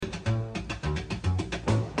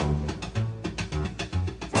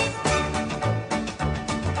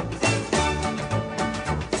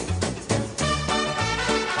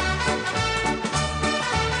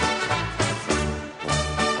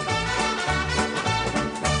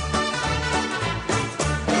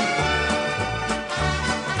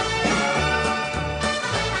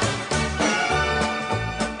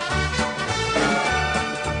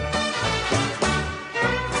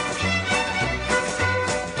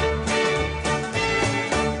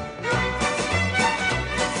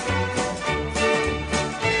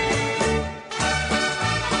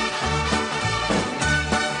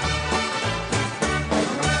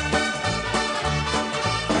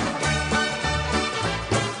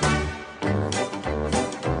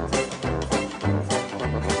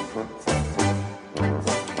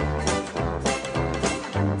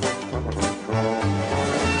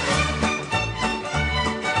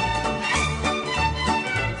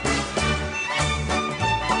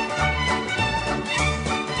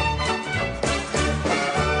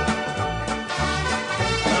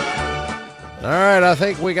right, I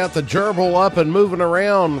think we got the gerbil up and moving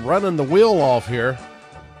around, running the wheel off here.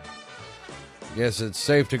 Guess it's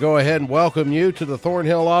safe to go ahead and welcome you to the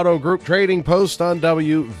Thornhill Auto Group Trading Post on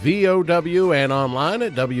WVOW and online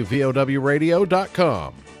at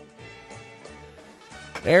WVOWradio.com.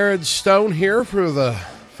 Aaron Stone here for the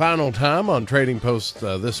final time on Trading Post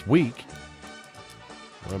this week.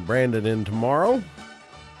 Brandon in tomorrow.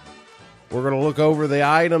 We're going to look over the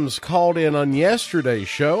items called in on yesterday's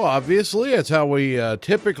show. Obviously, that's how we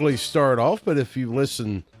typically start off, but if you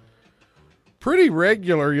listen pretty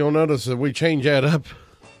regular, you'll notice that we change that up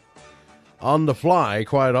on the fly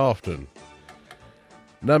quite often.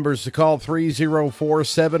 Numbers to call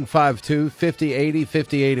 304-752-5080,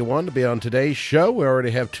 5081 to be on today's show. We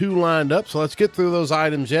already have two lined up, so let's get through those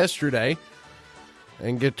items yesterday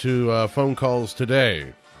and get to phone calls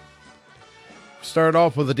today. Start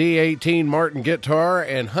off with the D18 Martin guitar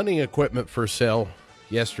and hunting equipment for sale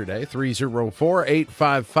yesterday.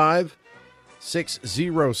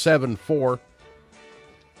 304-855-6074.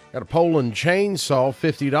 Got a Poland chainsaw,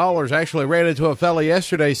 $50. Actually ran into a fella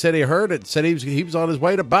yesterday, said he heard it, said he was on his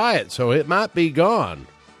way to buy it, so it might be gone.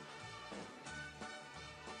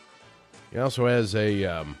 He also has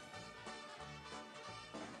a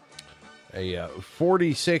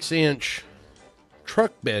 46-inch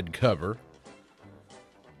truck bed cover.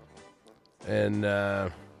 And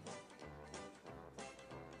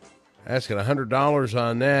asking $100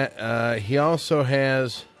 on that. He also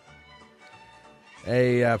has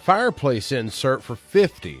a fireplace insert for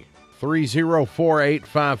 $50.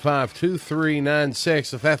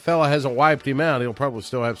 304-855-2396. If that fella hasn't wiped him out, he'll probably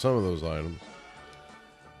still have some of those items.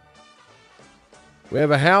 We have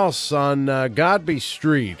a house on Godby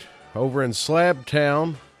Street over in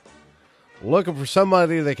Slabtown. Looking for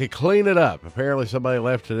somebody that could clean it up. Apparently somebody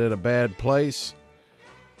left it in a bad place.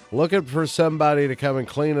 Looking for somebody to come and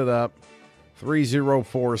clean it up.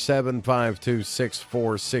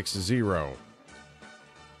 304-752-6460.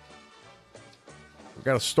 We've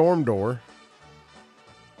got a storm door.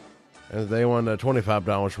 And they want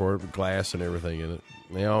 $25 for it with glass and everything in it.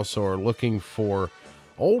 They also are looking for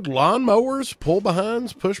old lawnmowers,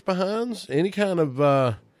 pull-behinds, push-behinds, any kind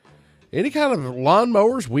of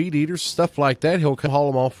lawnmowers, weed eaters, stuff like that. He'll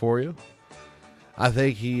haul them off for you. I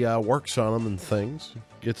think he works on them and things.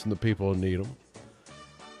 Gets them to people who need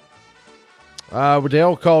them.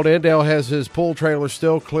 Dale called in. Dale has his pull trailer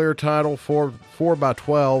still clear title,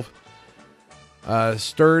 4x12.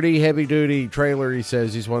 Sturdy, heavy-duty trailer. He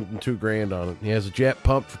says he's wanting $2,000 on it. He has a jet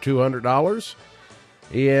pump for $200.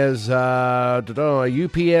 He has a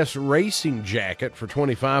UPS racing jacket for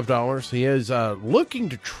 $25. He is looking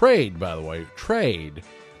to trade, by the way. Trade.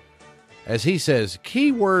 As he says,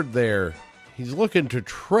 key word there, he's looking to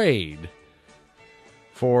trade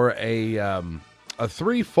for a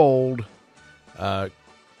three-fold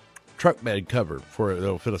truck bed cover for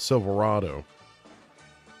it'll fit a Silverado.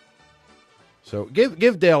 So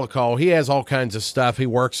give Dale a call. He has all kinds of stuff. He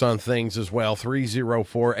works on things as well.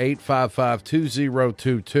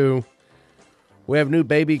 304-855-2022. We have new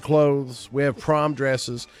baby clothes. We have prom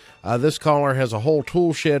dresses. This caller has a whole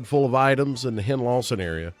tool shed full of items in the Hen Lawson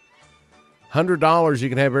area. $100, you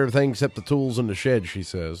can have everything except the tools in the shed, she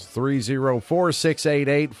says.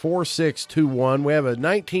 304-688-4621. We have a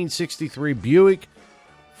 1963 Buick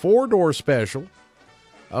four-door special.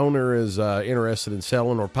 Owner is interested in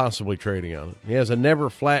selling or possibly trading on it. He has a never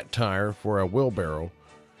flat tire for a wheelbarrow.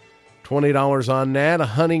 $20 on that. A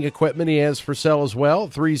hunting equipment he has for sale as well.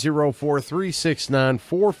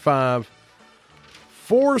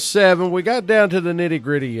 304-369-4547. We got down to the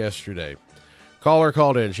nitty-gritty yesterday. Caller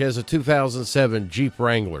called in. She has a 2007 Jeep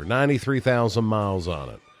Wrangler, 93,000 miles on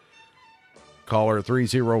it. Caller at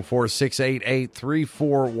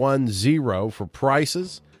 304-688-3410 for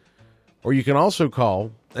prices. Or you can also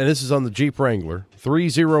call, and this is on the Jeep Wrangler,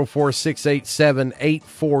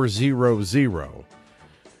 304-687-8400.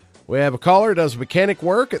 We have a caller who does mechanic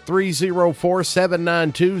work at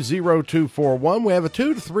 304-792-0241. We have a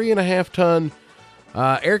 2 to 3.5 ton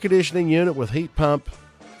air conditioning unit with heat pump.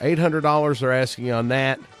 $800 they're asking on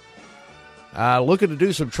that. Looking to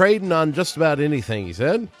do some trading on just about anything, he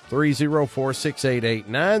said.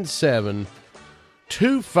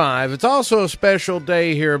 304-688-9725. It's also a special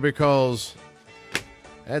day here because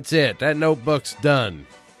that's it. That notebook's done.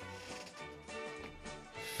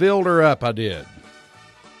 Filled her up, I did.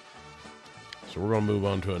 So we're going to move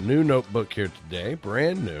on to a new notebook here today,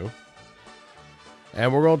 brand new.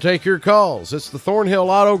 And we're going to take your calls. It's the Thornhill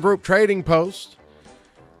Auto Group Trading Post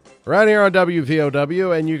right here on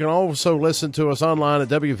WVOW, and you can also listen to us online at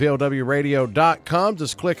WVOWradio.com.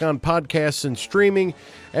 Just click on podcasts and streaming,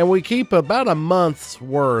 and we keep about a month's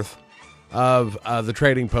worth of the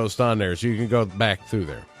Trading Post on there, so you can go back through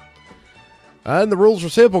there. And the rules are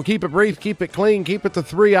simple. Keep it brief, keep it clean, keep it to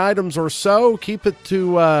 3 items or so. Keep it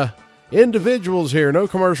to individuals here, no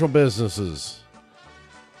commercial businesses.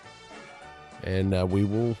 And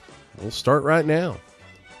we'll start right now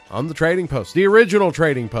on the Trading Post, the original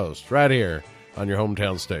Trading Post, right here on your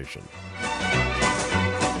hometown station.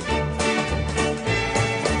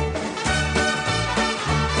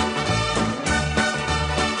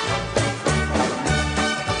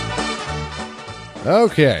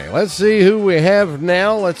 Okay, let's see who we have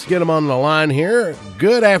now. Let's get them on the line here.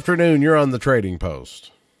 Good afternoon. You're on the Trading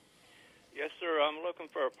Post. Yes, sir. I'm looking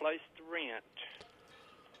for a place to rent.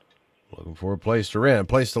 Looking for a place to rent, a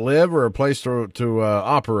place to live, or a place to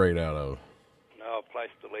operate out of? No, a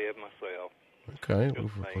place to live myself. Okay, looking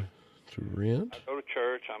for a place to rent. I go to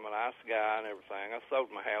church. I'm a nice guy and everything. I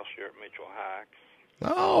sold my house here at Mitchell Heights.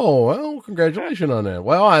 Oh, well, congratulations on that.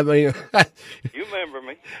 Well, I mean, you remember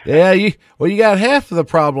me. Yeah, you got half of the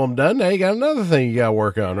problem done. Now you got another thing you got to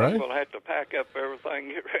work on, right? We'll have to pack up everything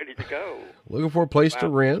and get ready to go. Looking for a place to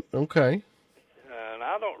rent. Okay. And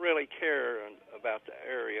I don't really care about the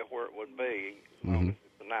area where it would be, as long as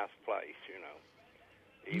it's a nice place,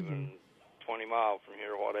 Even 20 miles from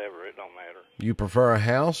here or whatever, it don't matter. You prefer a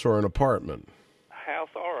house or an apartment? A house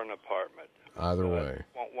or an apartment. Either way.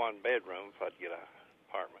 I want 1 bedroom if I'd get an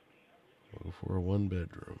apartment. Looking for a 1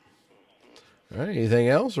 bedroom. All right. Anything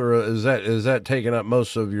else, or is that taking up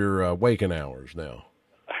most of your waking hours now?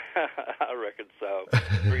 I reckon so.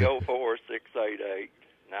 304-688-9625.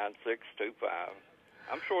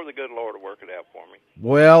 I'm sure the good Lord will work it out for me.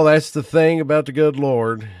 Well, that's the thing about the good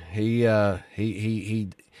Lord. He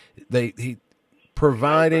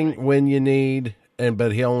providing when you need,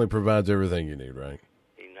 but he only provides everything you need, right?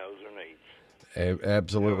 He knows your needs.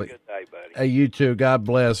 Absolutely. Have a good day, buddy. Hey, you too. God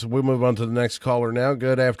bless. We'll move on to the next caller now.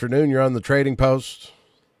 Good afternoon. You're on the Trading Post.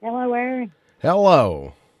 Hello, Aaron.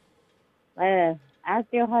 Hello. I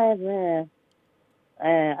still have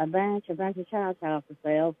a bunch of chow chow for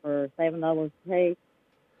sale for $7 a piece.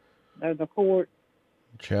 There's a quart.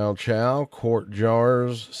 Chow quart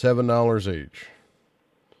jars, $7 each.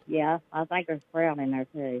 Yeah, I think there's kraut in there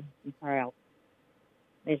too. And kraut.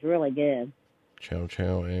 It's really good. Chow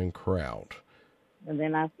and kraut. And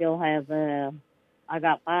then I still have I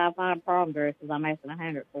got 5 fine prom dresses I'm asking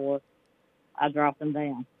 $100 for. I dropped them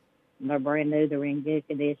down. They're brand new. They're in good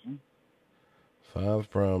condition. 5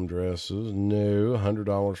 prom dresses, new,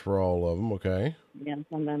 $100 for all of them. Okay. Yeah,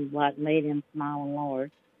 some of them like medium, small, and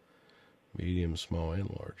large. Medium, small, and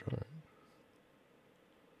large. All right.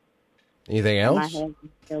 Anything else? My husband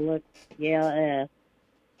still looks. Yeah.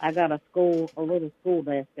 I got a little school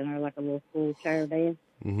desk in there, like a little school chair desk.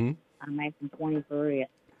 Mm-hmm. I'm asking $20 for it.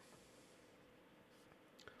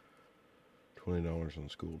 $20 on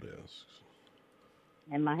school desks.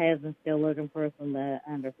 And my husband's still looking for some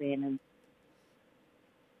underpinnings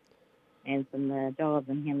and some jobs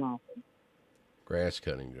in him office. Grass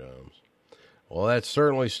cutting jobs. Well, that's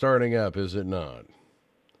certainly starting up, is it not?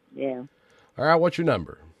 Yeah. All right, what's your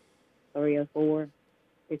number? 304-688-4621.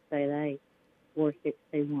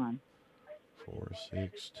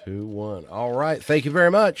 4621. All right, thank you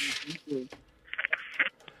very much. Thank you.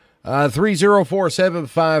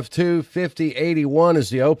 304-752-5081 is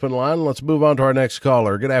the open line. Let's move on to our next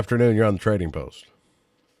caller. Good afternoon. You're on the Trading Post.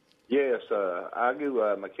 Yes, I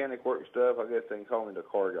do mechanic work and stuff. I guess they can call me the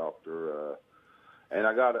car doctor. And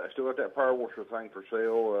I still got that power washer thing for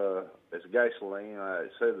sale. It's gasoline.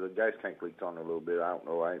 It says the gas tank leaked on it a little bit. I don't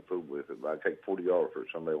know. I ain't fooled with it, but I take $40 for it.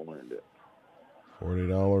 Somebody will lend it.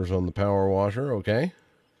 $40 on the power washer. Okay.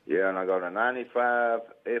 Yeah, and I got a 95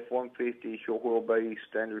 F-150 short wheelbase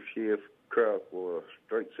standard shift truck with a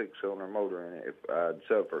straight 6-cylinder motor in it. If I'd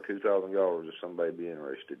sell it for $2,000 if somebody be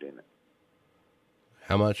interested in it.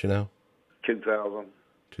 How much, $2,000.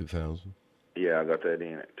 $2,000. Yeah, I got that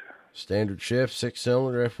in it. Standard shift,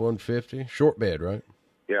 6-cylinder F-150. Short bed, right?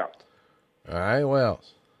 Yeah. All right, what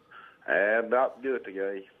else? About to do it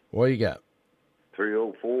today. What you got?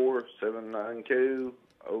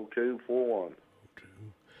 304-792-0241.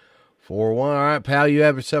 41. All right, pal, you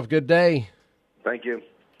have yourself a good day. Thank you.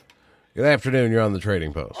 Good afternoon. You're on the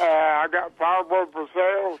Trading Post. I got firewood for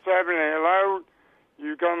sale, 70 load.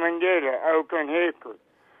 You come and get it. Oak and Hickory.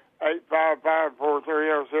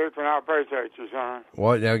 855-4306, and I appreciate you, son.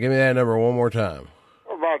 What? Now, give me that number one more time.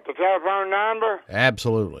 About the telephone number?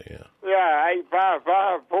 Absolutely, yeah. Yeah,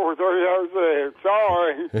 855-4306.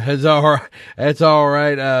 Sorry. That's all right. That's all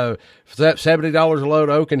right. $70 a load,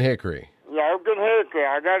 Oak and Hickory. Yeah, Oak and Hickory.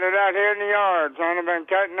 I got it out here in the yard, son. I've been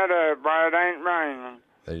cutting it up, but it ain't raining.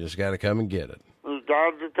 They just got to come and get it. You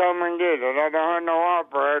got to come and get it. I don't have no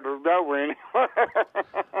operator to go anywhere.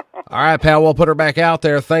 All right, pal, we'll put her back out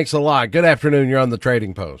there. Thanks a lot. Good afternoon. You're on the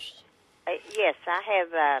Trading Post. Yes, I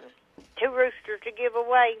have 2 roosters to give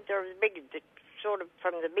away. They're sort of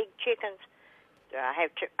from the big chickens. I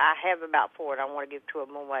have about 4, and I want to give 2 of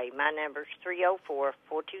them away. My number's 304-426-8104.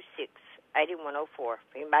 If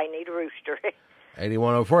anybody need a rooster.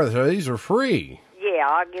 8104. So these are free. Yeah,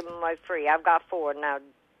 I'll give them away free. I've got 4 now.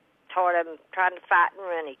 Tired of them trying to fight and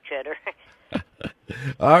run each other.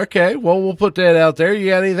 Okay, well, we'll put that out there.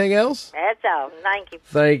 You got anything else? That's all. Thank you.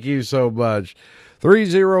 Thank you so much.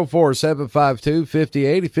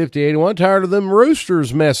 304-752-5080, 5081. Tired of them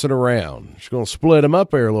roosters messing around. Just going to split them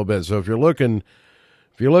up there a little bit. So if you're looking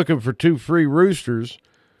for 2 free roosters,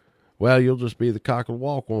 well, you'll just be the cock of the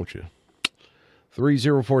walk, won't you?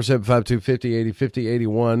 304-752-5080,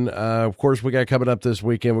 5081. Of course, we got coming up this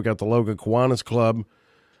weekend, we got the Logan Kiwanis Club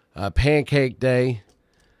Pancake Day.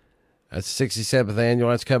 That's the 67th annual.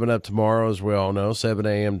 That's coming up tomorrow, as we all know, 7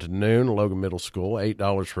 a.m. to noon, Logan Middle School,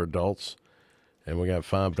 $8 for adults. And we got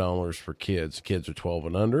 $5 for kids. Kids are 12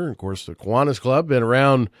 and under. And of course, the Kiwanis Club, been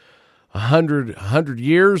around 100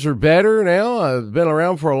 years or better now. Been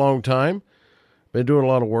around for a long time. Been doing a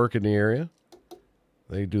lot of work in the area.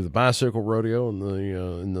 They do the bicycle rodeo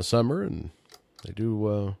in the summer, and they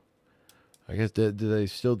do, I guess, do they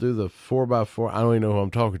still do the 4x4? I don't even know who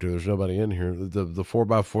I'm talking to. There's nobody in here. The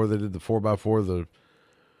 4x4, they did the 4x4,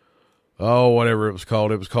 whatever it was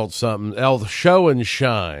called. It was called something. The Show and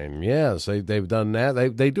Shine. Yes, they've done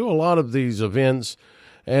that. They do a lot of these events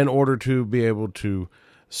in order to be able to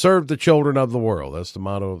serve the children of the world. That's the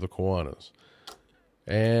motto of the Kiwanis.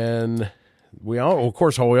 And we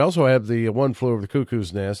also have the One Flew Over the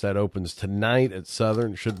Cuckoo's Nest. That opens tonight at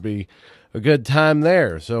Southern. Should be a good time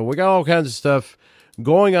there. So we got all kinds of stuff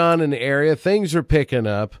going on in the area. Things are picking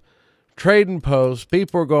up. Trading posts.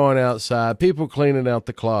 People are going outside. People cleaning out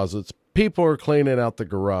the closets. People are cleaning out the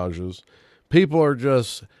garages. People are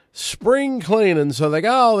just spring cleaning. So they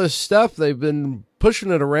got all this stuff. They've been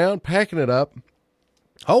pushing it around, packing it up,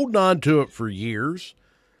 holding on to it for years.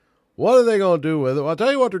 What are they going to do with it? Well, I'll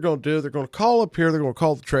tell you what they're going to do. They're going to call up here. They're going to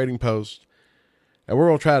call the Trading Post, and we're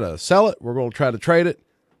going to try to sell it. We're going to try to trade it.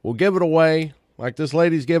 We'll give it away. Like this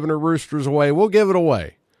lady's giving her roosters away. We'll give it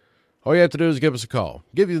away. All you have to do is give us a call.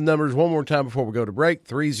 Give you the numbers one more time before we go to break.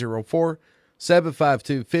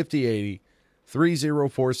 304-752-5080.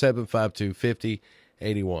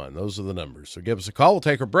 304-752-5081. Those are the numbers. So give us a call. We'll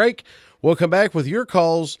take a break. We'll come back with your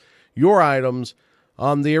calls, your items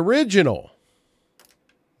on the original.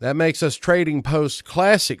 That makes us Trading Post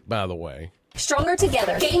Classic, by the way. Stronger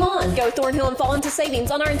together. Game on. Go Thornhill and fall into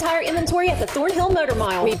savings on our entire inventory at the Thornhill Motor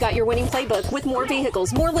Mile. We've got your winning playbook with more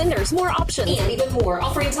vehicles, more lenders, more options, and even more,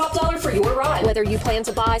 offering top dollar for your ride. Whether you plan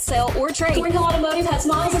to buy, sell, or trade, Thornhill Automotive has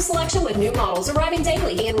miles of selection with new models arriving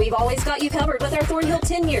daily. And we've always got you covered with our Thornhill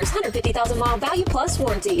 10 years, 150,000-mile value plus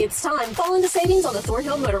warranty. It's time. Fall into savings on the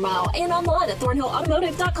Thornhill Motor Mile and online at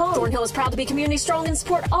thornhillautomotive.com. Thornhill is proud to be community strong and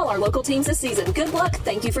support all our local teams this season. Good luck.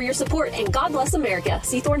 Thank you for your support, and God bless America.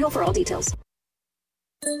 See Thornhill for all details.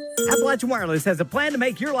 Appalachian Wireless has a plan to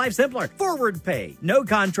make your life simpler. Forward pay. No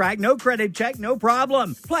contract, no credit check, no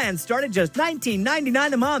problem. Plans start at just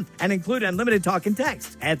 $19.99 a month and include unlimited talk and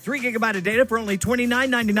text. Add 3 gigabyte of data for only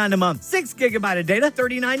 $29.99 a month. 6 gigabyte of data,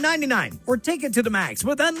 $39.99. Or take it to the max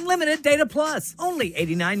with unlimited data plus, only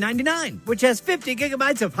 $89.99, which has 50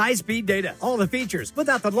 gigabytes of high-speed data. All the features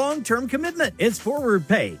without the long-term commitment. It's forward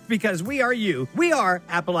pay because we are you. We are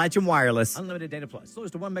Appalachian Wireless. Unlimited data plus.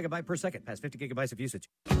 Slows to 1 megabyte per second. Past 50 gigabytes of usage.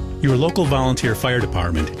 Your local volunteer fire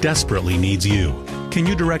department desperately needs you. Can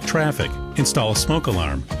you direct traffic, install a smoke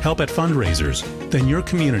alarm, help at fundraisers? Then your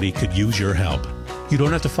community could use your help. You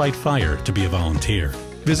don't have to fight fire to be a volunteer.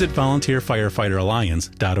 Visit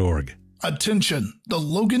volunteerfirefighteralliance.org. Attention! The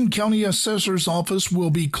Logan County Assessor's Office will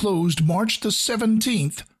be closed March the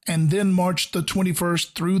 17th and then March the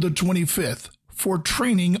 21st through the 25th. For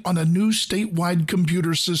training on a new statewide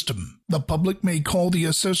computer system. The public may call the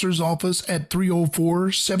assessor's office at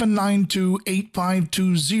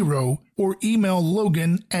 304-792-8520 or email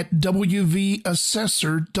Logan at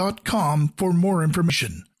wvassessor.com for more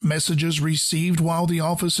information. Messages received while the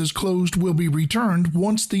office is closed will be returned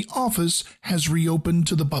once the office has reopened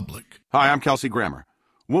to the public. Hi, I'm Kelsey Grammer.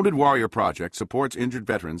 Wounded Warrior Project supports injured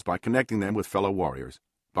veterans by connecting them with fellow warriors,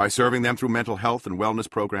 by serving them through mental health and wellness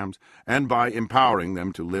programs, and by empowering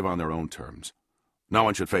them to live on their own terms. No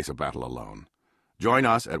one should face a battle alone. Join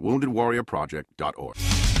us at woundedwarriorproject.org.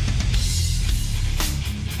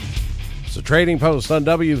 It's a Trading Post on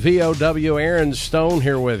WVOW. Aaron Stone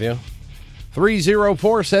here with you.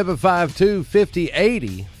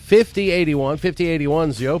 304-752-5080, 5081. 5081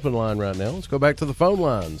 is the open line right now. Let's go back to the phone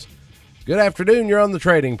lines. Good afternoon. You're on the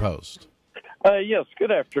Trading Post. Yes,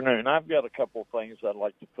 good afternoon. I've got a couple of things I'd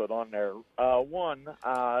like to put on there. One,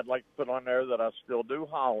 I'd like to put on there that I still do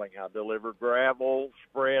hauling. I deliver gravel,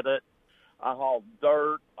 spread it. I haul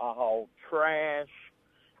dirt. I haul trash.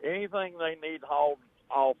 Anything they need hauled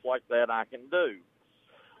off like that, I can do.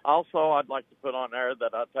 Also, I'd like to put on there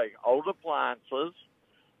that I take old appliances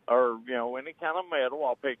or, any kind of metal.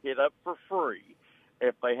 I'll pick it up for free.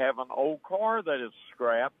 If they have an old car that is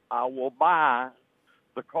scrapped, I will buy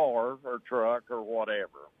the car or truck or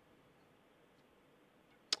whatever.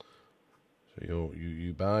 So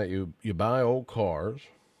you buy old cars.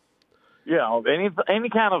 Yeah, any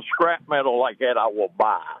kind of scrap metal like that, I will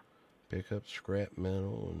buy. Pick up scrap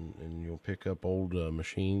metal, and you'll pick up old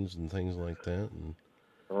machines and things like that. And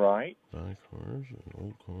right. Buy cars and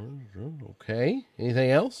old cars. Okay.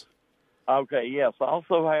 Anything else? Okay, yes. I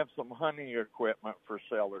also have some hunting equipment for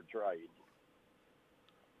sale or trade.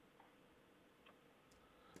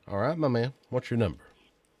 All right, my man. What's your number?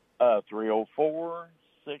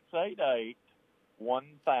 304-688-1000.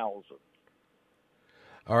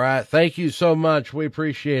 All right. Thank you so much. We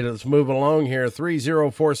appreciate it. Let's move along here.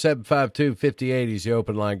 304-752-5080 is the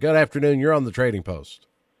open line. Good afternoon. You're on the Trading Post.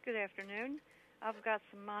 Good afternoon. I've got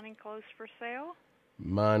some mining clothes for sale.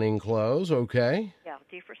 Mining clothes. Okay. Yeah,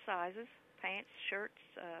 different sizes. Pants, shirts,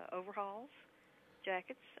 overalls,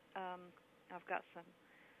 jackets. I've got some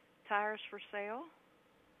tires for sale.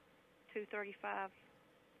 235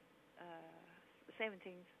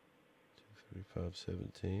 17s. 235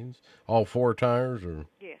 17s. All four tires, or?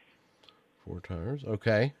 Yes. Four tires.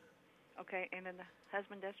 Okay. Okay, and then the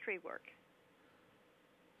husband does tree work.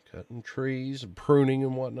 Cutting trees, pruning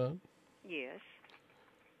and whatnot. Yes.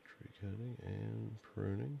 Tree cutting and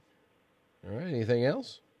pruning. All right. Anything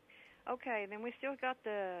else? Okay, then we still got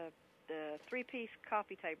the three-piece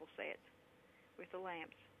coffee table set with the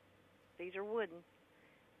lamps. These are wooden.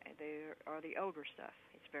 And they are the older stuff.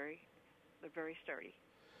 They're very sturdy.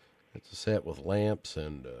 It's a set with lamps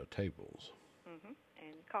and tables. Mm-hmm.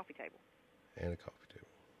 And coffee table. And a coffee table.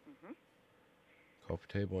 Mm-hmm. Coffee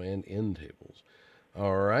table and end tables.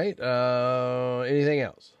 All right. Anything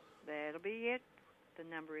else? That'll be it. The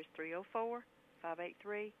number is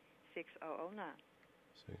 304-583-6009.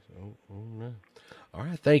 6009. All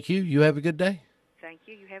right. Thank you. You have a good day. Thank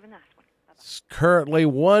you. You have a nice one. Bye-bye. It's currently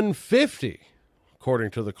 1:50,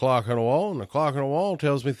 according to the clock on the wall, and the clock on the wall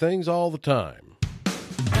tells me things all the time.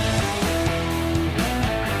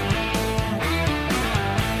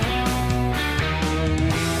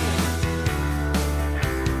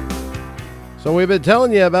 So we've been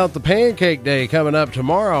telling you about the Pancake Day coming up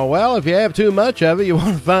tomorrow. Well, if you have too much of it, you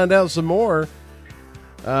want to find out some more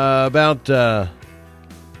about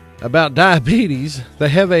diabetes. They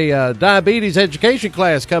have a diabetes education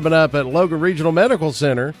class coming up at Logan Regional Medical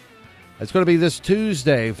Center. It's going to be this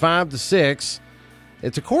Tuesday, 5 to 6.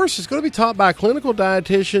 It's a course that's going to be taught by clinical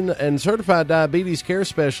dietitian and certified diabetes care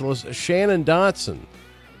specialist Shannon Dotson. And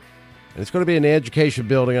it's going to be in the education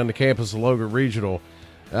building on the campus of Logan Regional.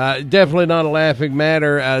 Definitely not a laughing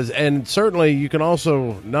matter, and certainly you can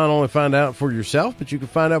also not only find out for yourself, but you can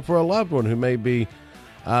find out for a loved one who may be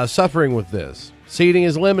suffering with this. Seating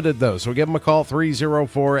is limited, though, so give them a call,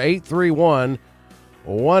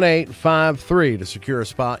 304-831-1853 to secure a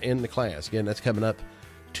spot in the class. Again, that's coming up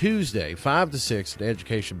Tuesday, 5 to 6 at the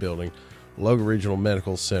Education Building, Logan Regional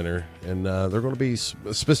Medical Center. And they're going to be,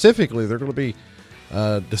 specifically, they're going to be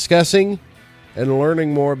discussing and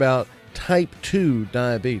learning more about type 2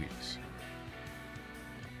 diabetes.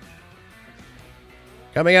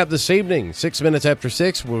 Coming up this evening, 6 minutes after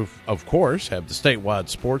 6, we'll, of course, have the statewide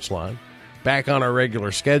sports line. Back on our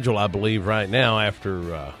regular schedule, I believe, right now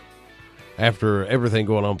after everything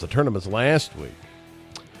going on with the tournaments last week.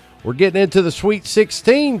 We're getting into the Sweet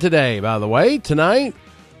 16 today, by the way. Tonight,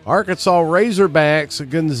 Arkansas Razorbacks,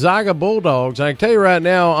 Gonzaga Bulldogs. I can tell you right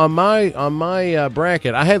now, on my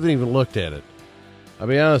bracket, I haven't even looked at it. I'll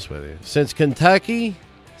be honest with you. Since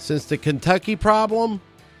the Kentucky problem,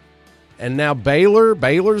 and now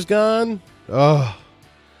Baylor's gone,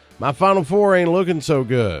 my Final Four ain't looking so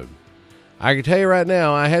good. I can tell you right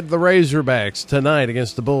now, I had the Razorbacks tonight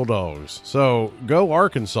against the Bulldogs. So, go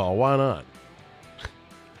Arkansas. Why not?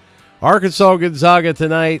 Arkansas Gonzaga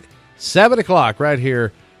tonight, 7 o'clock right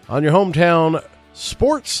here on your hometown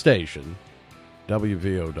sports station,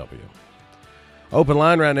 WVOW. Open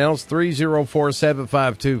line right now is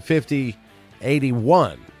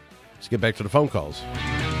 304-752-5081. Let's get back to the phone calls.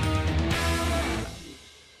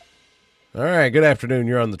 All right, good afternoon.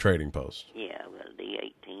 You're on the Trading Post. Yeah, I've got a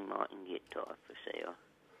D18 Martin guitar for sale.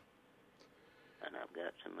 and I've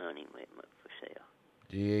got some hunting equipment for sale.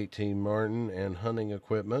 D18 Martin and hunting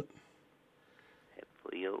equipment. At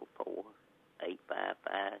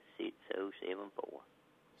 304-855-6074.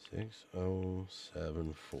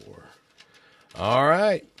 6074. All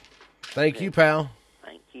right. Thank you, pal.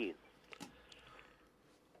 Thank you.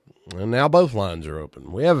 And now both lines are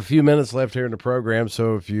open. We have a few minutes left here in the program,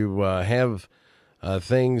 so if you have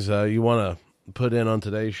things you want to put in on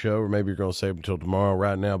today's show, or maybe you're going to save them until tomorrow,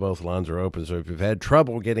 right now both lines are open. So if you've had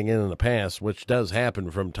trouble getting in the past, which does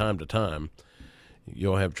happen from time to time,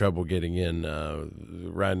 you'll have trouble getting in.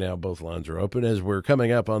 Right now both lines are open as we're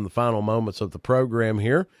coming up on the final moments of the program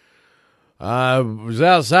here. I was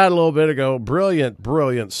outside a little bit ago.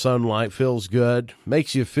 Brilliant sunlight. Feels good.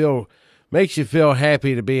 Makes you feel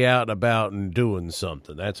happy to be out and about and doing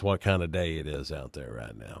something. That's what kind of day it is out there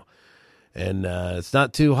right now. And it's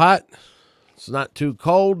not too hot. It's not too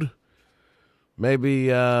cold.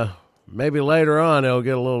 Maybe later on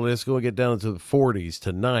it's going to get down to the 40s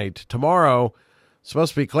tonight. Tomorrow, it's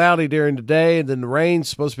supposed to be cloudy during the day, and then the rain's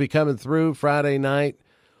supposed to be coming through Friday night.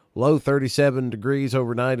 Low 37 degrees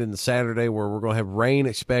overnight in the Saturday, where we're going to have rain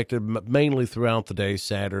expected mainly throughout the day,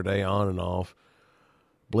 Saturday on and off.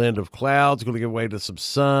 Blend of clouds, going to give way to some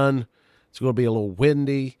sun. It's going to be a little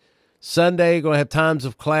windy. Sunday, going to have times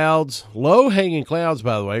of clouds. Low-hanging clouds,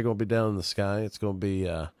 by the way, going to be down in the sky. It's going to be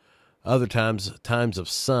other times of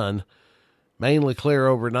sun. Mainly clear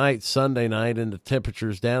overnight, Sunday night, and the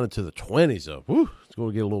temperatures down into the 20s. So, it's going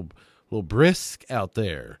to get a little brisk out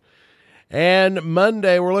there. And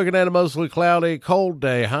Monday, we're looking at a mostly cloudy, cold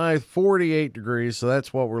day, high 48 degrees. So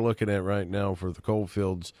that's what we're looking at right now for the cold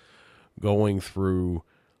fields going through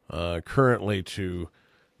currently to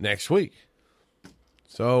next week.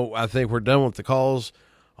 So I think we're done with the calls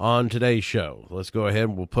on today's show. Let's go ahead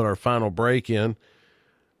and we'll put our final break in,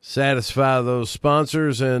 satisfy those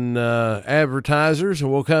sponsors and advertisers, and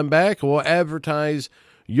we'll come back and we'll advertise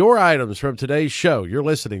your items from today's show. You're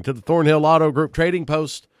listening to the Thornhill Auto Group Trading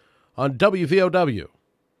Post on WVOW.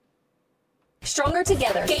 Stronger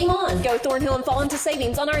together. Game on. Go Thornhill and fall into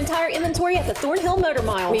savings on our entire inventory at the Thornhill Motor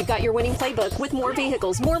Mile. We've got your winning playbook with more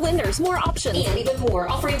vehicles, more lenders, more options, and even more,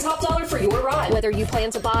 offering top dollar for your ride. Whether you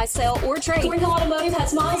plan to buy, sell, or trade, Thornhill Automotive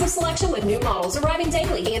has miles of selection with new models arriving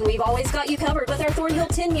daily. And we've always got you covered with our Thornhill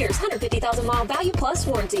 10 years, 150,000-mile value plus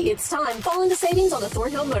warranty. It's time. Fall into savings on the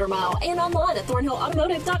Thornhill Motor Mile and online at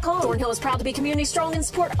thornhillautomotive.com. Thornhill is proud to be community strong and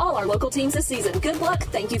support all our local teams this season. Good luck.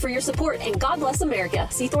 Thank you for your support, and God bless America.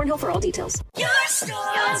 See Thornhill for all details. Your store,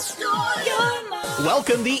 your mall.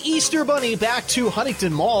 Welcome the Easter Bunny back to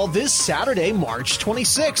Huntington Mall this Saturday, March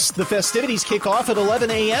 26th. The festivities kick off at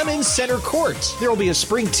 11 a.m. in Center Court. There will be a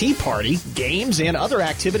spring tea party, games, and other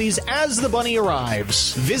activities as the bunny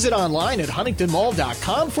arrives. Visit online at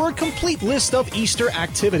huntingtonmall.com for a complete list of Easter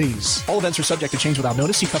activities. All events are subject to change without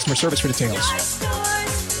notice. See customer service for details. Your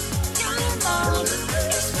stores, your mall.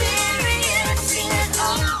 Experiencing it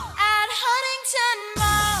all at Huntington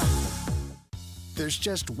Mall. There's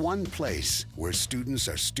just one place where students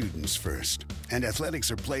are students first, and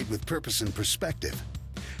athletics are played with purpose and perspective.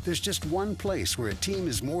 There's just one place where a team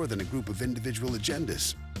is more than a group of individual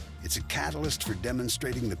agendas. It's a catalyst for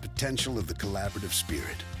demonstrating the potential of the collaborative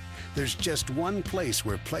spirit. There's just one place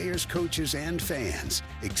where players, coaches, and fans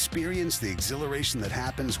experience the exhilaration that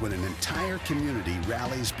happens when an entire community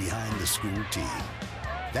rallies behind the school team.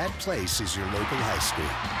 That place is your local high school.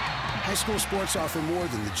 High school sports offer more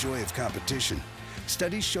than the joy of competition.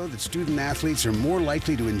 Studies show that student athletes are more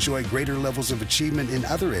likely to enjoy greater levels of achievement in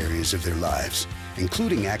other areas of their lives,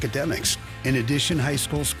 including academics. In addition, high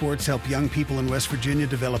school sports help young people in West Virginia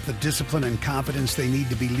develop the discipline and confidence they need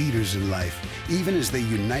to be leaders in life, even as they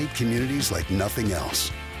unite communities like nothing else.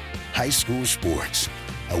 High school sports,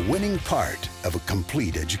 a winning part of a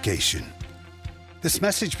complete education. This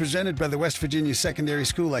message presented by the West Virginia Secondary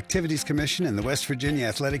School Activities Commission and the West Virginia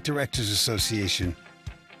Athletic Directors Association.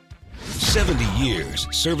 70 years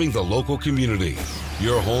serving the local community.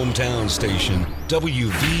 Your hometown station,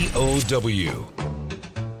 WVOW.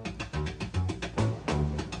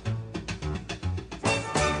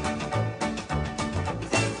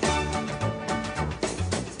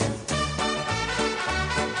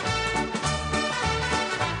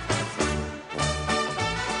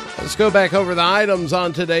 Let's go back over the items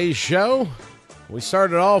on today's show. We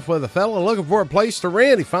started off with a fella looking for a place to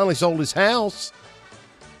rent. He finally sold his house,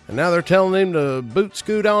 and now they're telling him to boot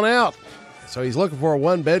scoot on out. So he's looking for a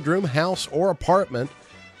one-bedroom house or apartment.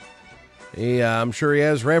 I'm sure he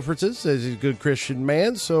has references, as he's a good Christian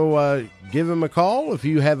man. So give him a call if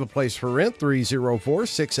you have a place for rent,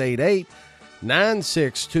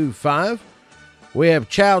 304-688-9625. We have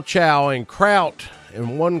Chow Chow and Kraut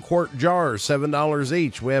in 1 quart jars, $7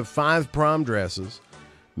 each. We have 5 prom dresses,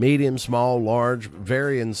 medium, small, large,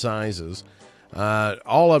 varying sizes.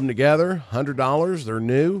 All of them together, $100. They're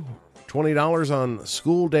new. $20 on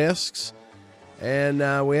school desks.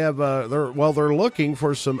 And we have, they're looking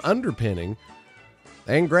for some underpinning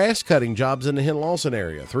and grass cutting jobs in the Hen Lawson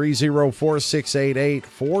area.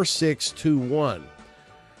 304-688-4621.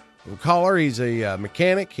 Caller, he's a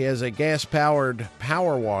mechanic. He has a gas-powered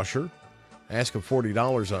power washer. Ask him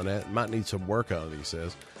 $40 on that. Might need some work on it, he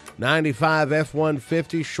says. 95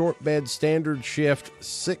 F-150 short bed standard shift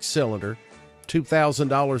 6-cylinder.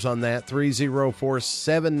 $2,000 on that.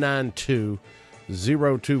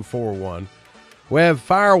 304-792-0241. We have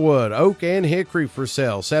firewood, oak, and hickory for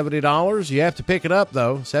sale. $70. You have to pick it up,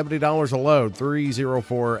 though. $70 a load.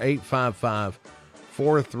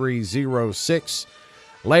 304-855-4306.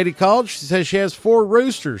 Lady called. She says she has 4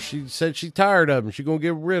 roosters. She said she's tired of them. She's going to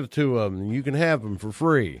get rid of 2 of them. You can have them for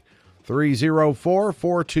free.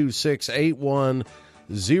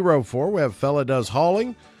 304-426-8104. We have a fella does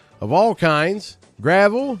hauling of all kinds.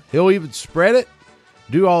 Gravel. He'll even spread it.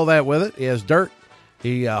 Do all that with it. He has dirt.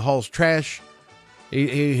 He hauls trash.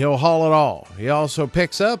 He'll haul it all. He also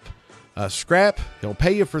picks up scrap. He'll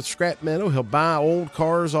pay you for scrap metal. He'll buy old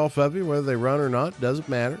cars off of you, whether they run or not. Doesn't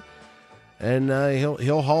matter. And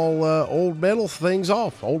he'll haul old metal things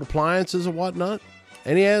off, old appliances and whatnot.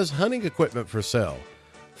 And he has hunting equipment for sale.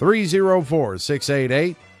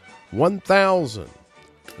 304-688-1000. And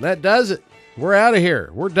that does it. We're out of here.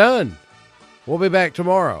 We're done. We'll be back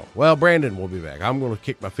tomorrow. Well, Brandon will be back. I'm going to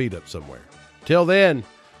kick my feet up somewhere. Till then,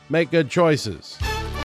 make good choices.